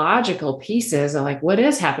physiological pieces of like, what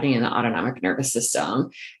is happening in the autonomic nervous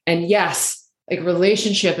system? And yes, like,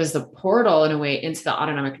 relationship is the portal in a way into the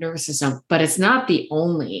autonomic nervous system, but it's not the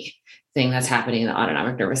only thing that's happening in the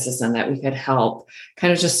autonomic nervous system that we could help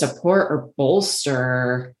kind of just support or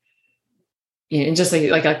bolster, you know, and just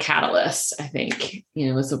like a catalyst, I think, you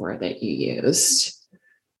know, was the word that you used.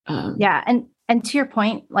 Yeah. And to your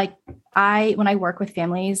point, like, when I work with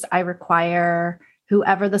families, I require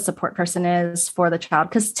whoever the support person is for the child,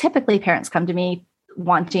 because typically parents come to me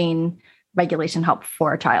wanting regulation help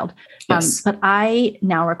for a child. Yes. But I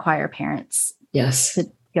now require parents to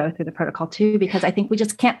go through the protocol too, because I think we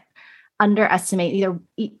just can't underestimate either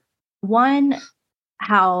one,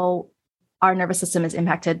 how our nervous system is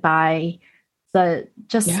impacted by the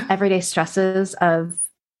everyday stresses of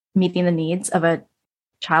meeting the needs of a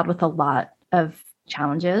child with a lot of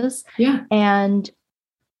challenges. Yeah. And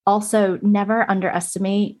also never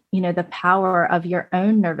underestimate, you know, the power of your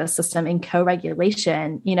own nervous system in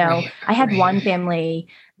co-regulation. You know, I had one family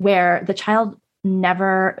where the child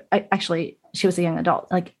never, actually, she was a young adult,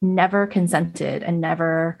 like, never consented and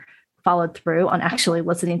never followed through on actually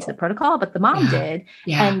listening to the protocol, but the mom did.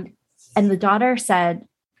 Yeah. And the daughter said,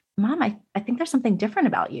 Mom, I think there's something different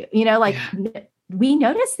about you. You know, like, we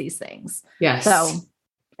notice these things. Yes. So,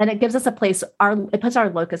 and it gives us a place, it puts our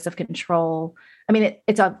locus of control. I mean,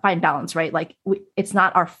 it's a fine balance, right? Like, it's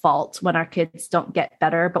not our fault when our kids don't get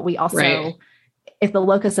better, but we also, if the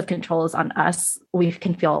locus of control is on us, we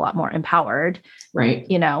can feel a lot more empowered, right?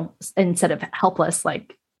 You know, instead of helpless,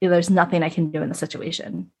 like, there's nothing I can do in the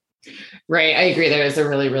situation. Right. I agree. There is a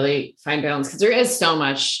really, really fine balance, because there is so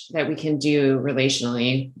much that we can do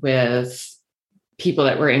relationally with people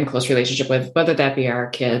that we're in close relationship with, whether that be our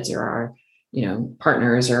kids or our, you know,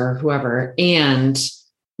 partners or whoever. And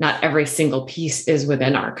not every single piece is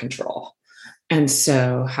within our control. And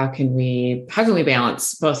so how can we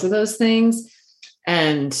balance both of those things?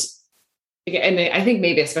 And I think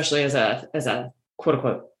maybe especially as a quote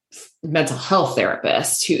unquote mental health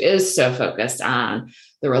therapist who is so focused on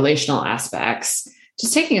the relational aspects,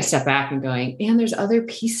 just taking a step back and going, and there's other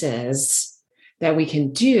pieces that we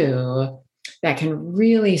can do that can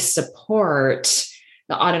really support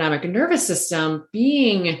the autonomic nervous system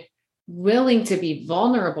being willing to be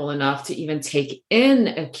vulnerable enough to even take in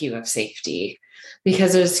a cue of safety,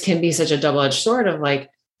 because this can be such a double-edged sword of like,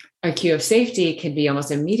 a cue of safety can be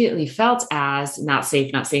almost immediately felt as not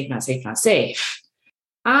safe, not safe, not safe, not safe.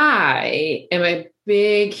 I am a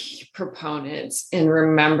big proponent in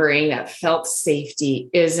remembering that felt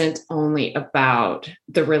safety isn't only about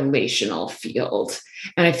the relational field.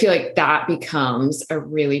 And I feel like that becomes a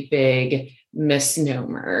really big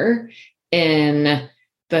misnomer in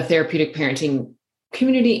the therapeutic parenting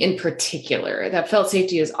community in particular, that felt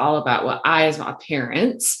safety is all about what I, as a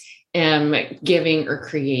parent, am giving or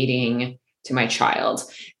creating to my child.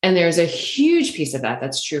 And there's a huge piece of that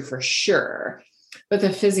that's true for sure. But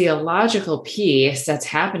the physiological piece that's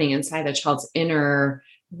happening inside the child's inner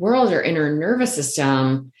world or inner nervous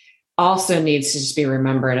system also needs to just be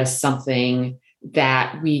remembered as something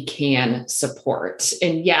that we can support.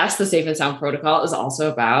 And yes, the Safe and Sound protocol is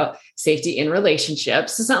also about safety in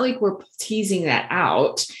relationships. It's not like we're teasing that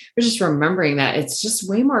out. We're just remembering that it's just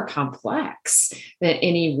way more complex than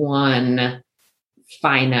any one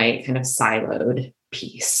finite kind of siloed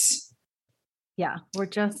piece. Yeah, we're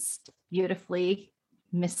just beautifully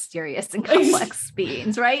mysterious and complex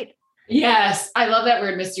beings, right? Yes. I love that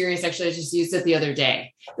word mysterious. Actually, I just used it the other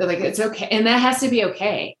day. They're like, it's okay. And that has to be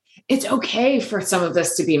okay. It's okay for some of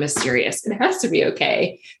this to be mysterious. It has to be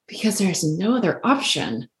okay because there's no other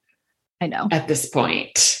option. I know. At this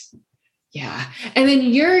point. Yeah. And then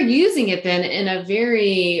you're using it then in a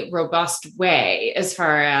very robust way as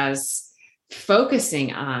far as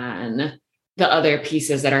focusing on the other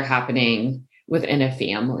pieces that are happening within a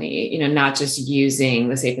family, not just using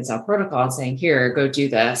the Safe and Sound protocol and saying, here, go do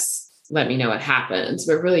this, let me know what happens,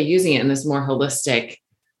 but really using it in this more holistic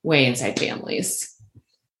way inside families.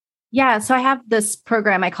 Yeah. So I have this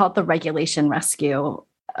program, I call it the Regulation Rescue,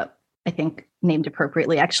 I think named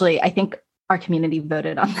appropriately. Actually, I think our community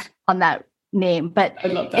voted on that name, but I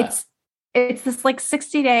love that. It's this like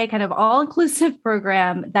 60-day kind of all-inclusive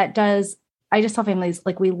program that does, I just tell families,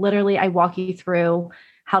 like I walk you through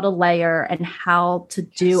how to layer and how to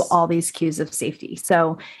do all these cues of safety.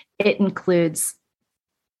 So it includes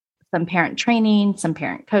some parent training, some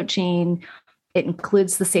parent coaching. It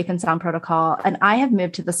includes the Safe and Sound protocol. And I have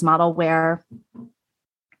moved to this model where,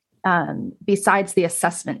 besides the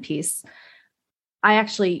assessment piece,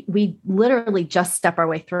 we literally just step our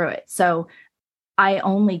way through it. So I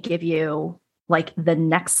only give you like the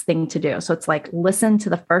next thing to do. So it's like, listen to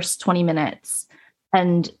the first 20 minutes,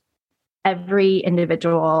 and every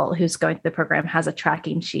individual who's going through the program has a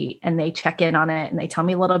tracking sheet, and they check in on it and they tell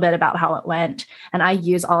me a little bit about how it went. And I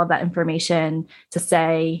use all of that information to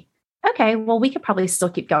say, okay, well, we could probably still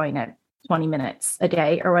keep going at 20 minutes a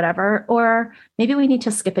day or whatever, or maybe we need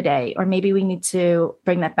to skip a day, or maybe we need to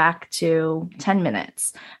bring that back to 10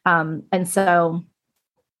 minutes. And so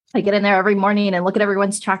I get in there every morning and look at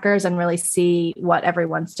everyone's trackers and really see what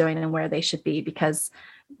everyone's doing and where they should be, because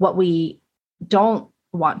what we don't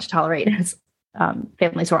want to tolerate as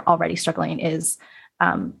families who are already struggling is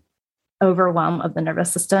overwhelm of the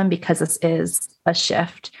nervous system, because this is a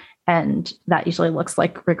shift. And that usually looks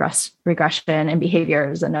like regression in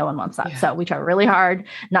behaviors, and no one wants that. Yeah. So we try really hard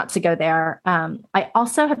not to go there. I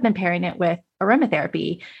also have been pairing it with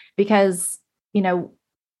aromatherapy because,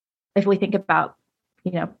 if we think about,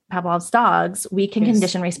 Pavlov's dogs, we can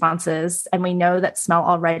condition responses, and we know that smell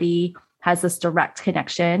already has this direct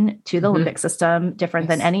connection to the limbic system, different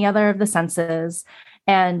than any other of the senses.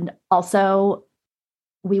 And also,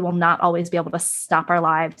 we will not always be able to stop our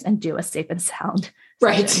lives and do a Safe and Sound.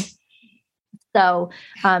 Right. So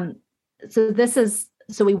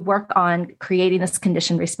we work on creating this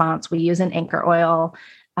conditioned response. We use an anchor oil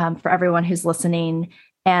for everyone who's listening.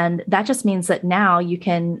 And that just means that now you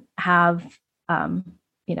can have,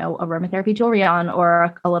 aromatherapy jewelry on,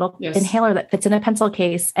 or a little inhaler that fits in a pencil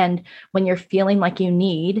case. And when you're feeling like you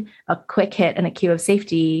need a quick hit and a cue of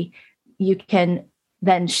safety, you can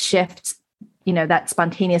then shift, that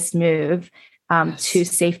spontaneous move to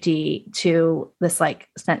safety, to this like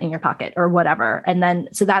scent in your pocket or whatever. And then,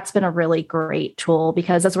 so that's been a really great tool,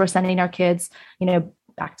 because as we're sending our kids,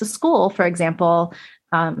 back to school, for example,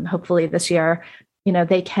 hopefully this year,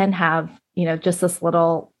 they can have, just this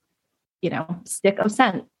little, stick of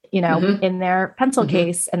scent, in their pencil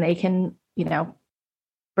case, and they can,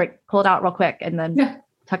 pull it out real quick and then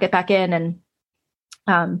tuck it back in. And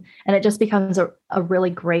And it just becomes a really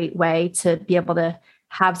great way to be able to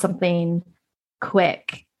have something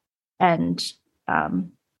quick and,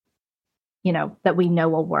 that we know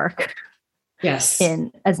will work. Yes.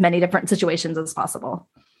 In as many different situations as possible.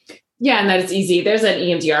 Yeah. And that it's easy. There's an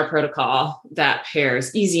EMDR protocol that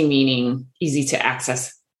pairs easy, meaning easy to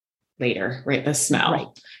access later, right? The smell, right.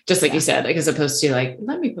 Just like you said, like, as opposed to like,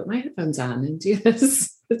 let me put my headphones on and do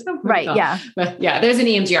this. Right. Yeah. But yeah, there's an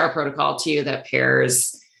EMDR protocol too that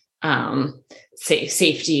pairs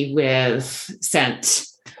safety with scent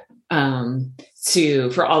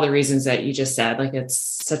for all the reasons that you just said. Like, it's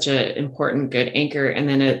such an important, good anchor. And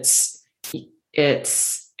then it's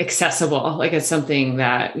accessible. Like, it's something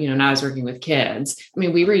that, now I was working with kids. I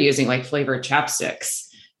mean, we were using like flavored chapsticks.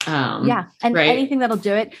 And right? Anything that'll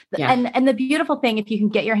do it. Yeah. And the beautiful thing, if you can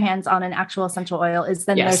get your hands on an actual essential oil, is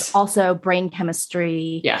then there's also brain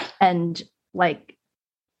chemistry and like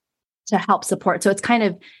to help support. So it's kind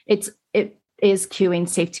of, it is cueing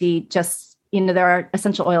safety. Just, there are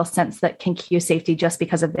essential oil scents that can cue safety just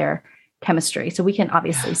because of their chemistry. So we can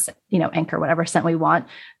obviously, anchor whatever scent we want.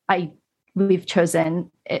 We've chosen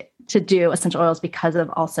to do essential oils because of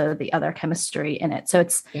also the other chemistry in it. So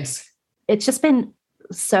it's just been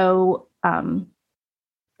so,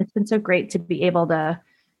 it's been so great to be able to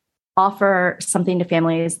offer something to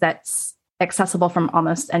families that's accessible from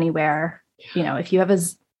almost anywhere. If you have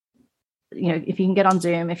if you can get on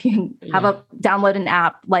Zoom, if you can have download an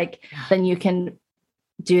app, then you can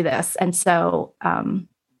do this. And so,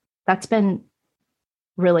 that's been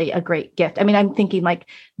really a great gift. I mean, I'm thinking like,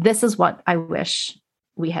 this is what I wish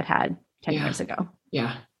we had 10 years ago.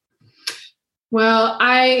 Yeah. Well,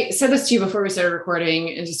 I said this to you before we started recording,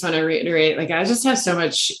 and just want to reiterate, like, I just have so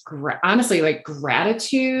much, honestly, like,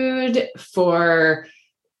 gratitude for,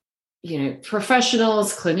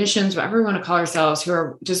 professionals, clinicians, whatever we want to call ourselves, who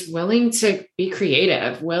are just willing to be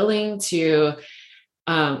creative, willing to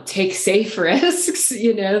take safe risks,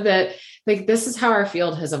 that like, this is how our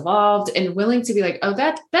field has evolved, and willing to be like, oh,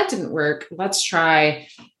 that didn't work. Let's try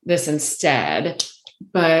this instead.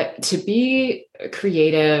 But to be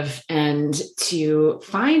creative and to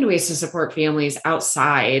find ways to support families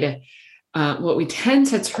outside what we tend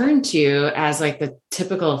to turn to as like the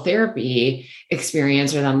typical therapy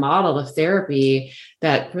experience or the model of therapy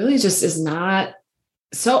that really just is not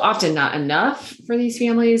so often not enough for these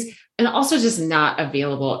families, and also just not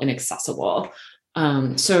available and accessible.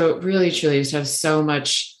 So really, truly just have so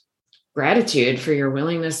much gratitude for your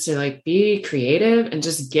willingness to like be creative and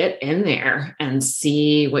just get in there and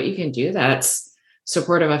see what you can do that's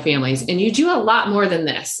supportive of families. And you do a lot more than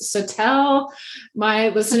this. So tell my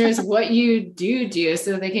listeners what you do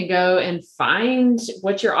so they can go and find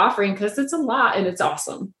what you're offering, because it's a lot and it's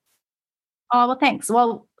awesome. Oh, well, thanks.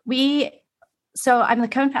 Well, so I'm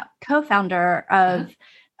the co-founder of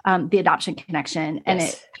the Adoption Connection, and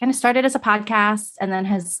it kind of started as a podcast and then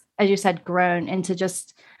has, as you said, grown into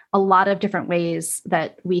just a lot of different ways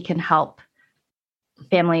that we can help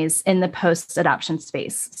families in the post-adoption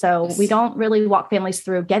space. So we don't really walk families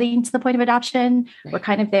through getting to the point of adoption. Right. We're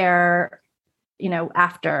kind of there,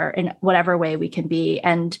 after, in whatever way we can be.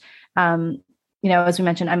 And, as we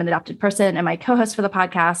mentioned, I'm an adopted person, and my co-host for the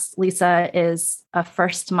podcast, Lisa, is a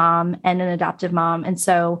first mom and an adoptive mom. And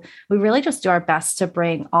so we really just do our best to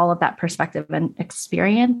bring all of that perspective and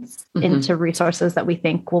experience into resources that we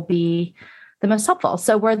think will be the most helpful.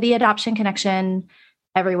 So we're the Adoption Connection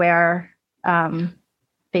everywhere.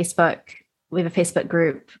 Facebook, we have a Facebook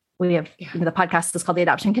group. We have the podcast is called The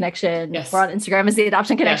Adoption Connection. Yes. We're on Instagram as The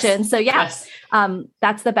Adoption Connection. Yes. So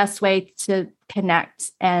that's the best way to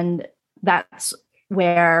connect. And that's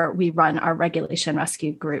where we run our regulation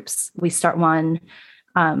rescue groups. We start one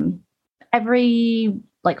every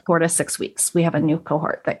 4 to 6 weeks. We have a new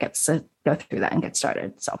cohort that gets to go through that and get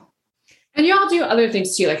started. So. And you all do other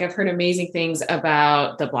things too. Like, I've heard amazing things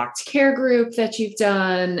about the Blocked Care group that you've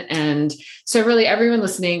done. And so really everyone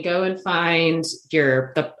listening, go and find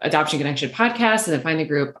the Adoption Connection podcast, and then find the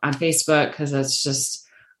group on Facebook, because that's just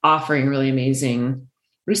offering really amazing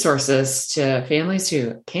resources to families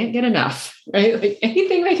who can't get enough, right? Like,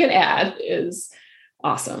 anything they can add is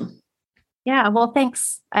awesome. Yeah. Well,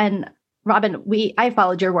 thanks. And Robin, I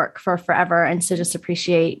followed your work for forever. And so just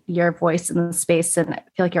appreciate your voice in the space. And I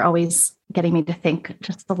feel like you're always getting me to think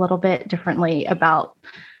just a little bit differently about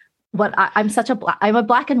what I'm a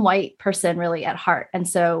black and white person really at heart. And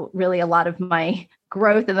so really a lot of my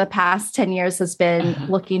growth in the past 10 years has been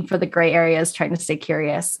looking for the gray areas, trying to stay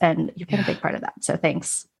curious. And you've been a big part of that. So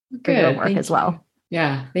thanks for your work as well.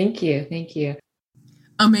 Yeah. Thank you. Thank you.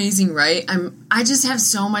 Amazing, right? I just have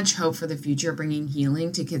so much hope for the future, bringing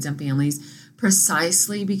healing to kids and families,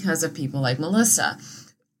 precisely because of people like Melissa.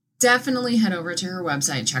 Definitely head over to her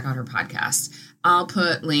website and check out her podcast. I'll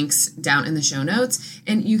put links down in the show notes.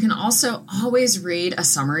 And you can also always read a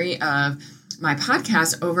summary of my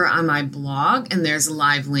podcast over on my blog. And there's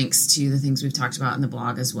live links to the things we've talked about in the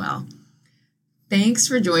blog as well. Thanks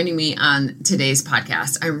for joining me on today's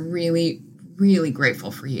podcast. I'm really, really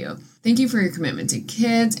grateful for you. Thank you for your commitment to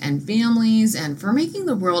kids and families and for making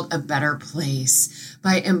the world a better place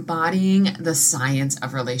by embodying the science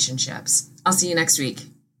of relationships. I'll see you next week.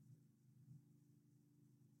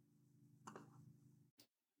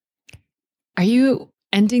 Are you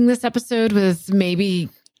ending this episode with maybe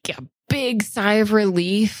a big sigh of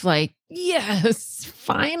relief? Like, yes,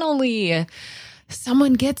 finally,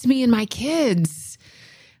 someone gets me and my kids.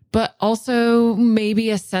 But also maybe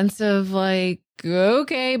a sense of like,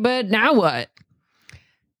 okay, but now what?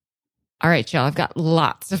 All right, y'all, I've got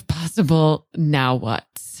lots of possible now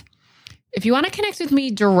whats. If you want to connect with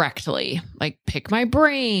me directly, like pick my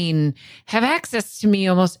brain, have access to me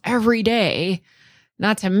almost every day,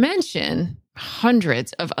 not to mention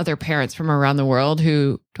hundreds of other parents from around the world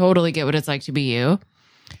who totally get what it's like to be you,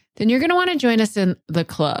 then you're going to want to join us in the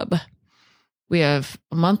club. We have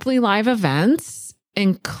monthly live events,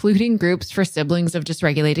 including groups for siblings of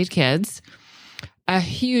dysregulated kids, a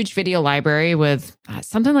huge video library with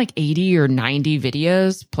something like 80 or 90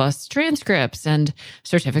 videos, plus transcripts and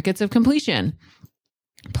certificates of completion.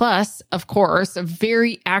 Plus, of course, a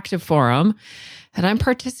very active forum that I'm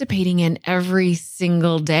participating in every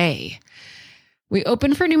single day. We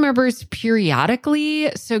open for new members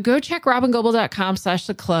periodically, so go check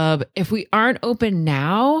robingoble.com/the club. If we aren't open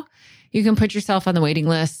now, you can put yourself on the waiting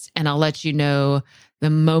list and I'll let you know the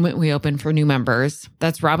moment we open for new members.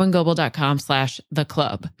 That's robingoble.com/the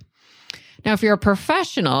club. Now, if you're a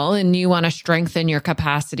professional and you want to strengthen your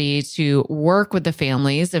capacity to work with the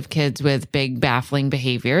families of kids with big, baffling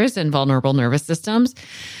behaviors and vulnerable nervous systems,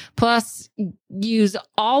 plus use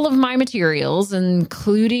all of my materials,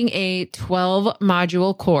 including a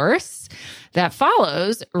 12-module course that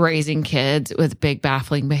follows raising kids with big,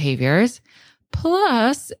 baffling behaviors,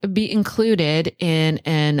 plus be included in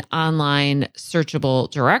an online searchable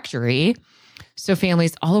directory so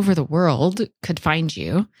families all over the world could find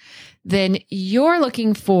you, then you're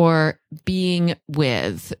looking for Being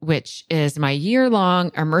With, which is my year-long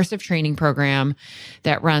immersive training program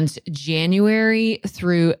that runs January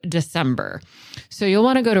through December. So you'll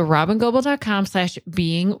want to go to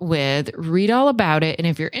robingoble.com/beingwith, read all about it. And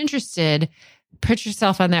if you're interested, put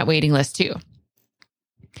yourself on that waiting list too.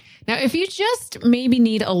 Now, if you just maybe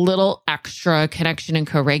need a little extra connection and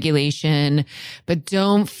co-regulation, but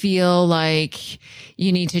don't feel like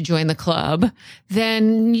you need to join the club,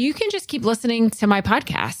 then you can just keep listening to my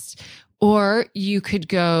podcast. Or you could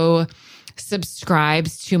go subscribe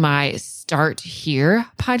to my Start Here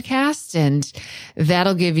podcast, and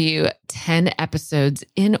that'll give you 10 episodes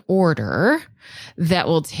in order that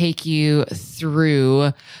will take you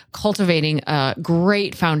through cultivating a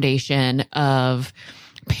great foundation of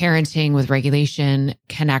parenting with regulation,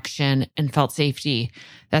 connection, and felt safety.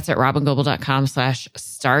 That's at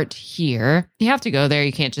robingoble.com/start here. You have to go there.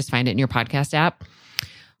 You can't just find it in your podcast app.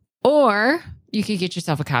 Or you could get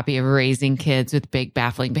yourself a copy of Raising Kids with Big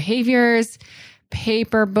Baffling Behaviors,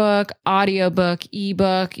 paper book, audiobook,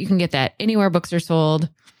 ebook. You can get that anywhere books are sold.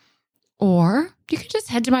 Or you can just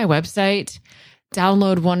head to my website,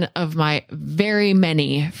 download one of my very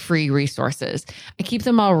many free resources. I keep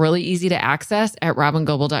them all really easy to access at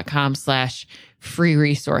robingoble.com/free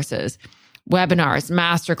resources. Webinars,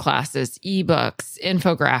 masterclasses, ebooks,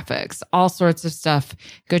 infographics, all sorts of stuff.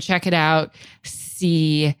 Go check it out.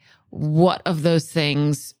 See what of those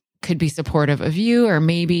things could be supportive of you or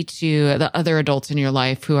maybe to the other adults in your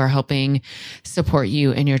life who are helping support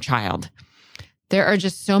you and your child. There are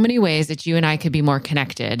just so many ways that you and I could be more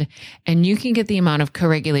connected, and you can get the amount of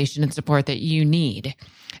co-regulation and support that you need.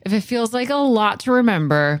 If it feels like a lot to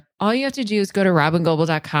remember, all you have to do is go to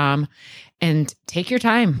robingoble.com and take your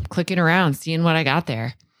time clicking around, seeing what I got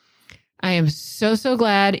there. I am so, so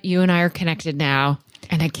glad you and I are connected now,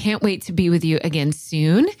 and I can't wait to be with you again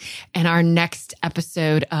soon in our next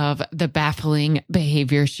episode of the Baffling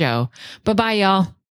Behavior Show. Bye-bye, y'all.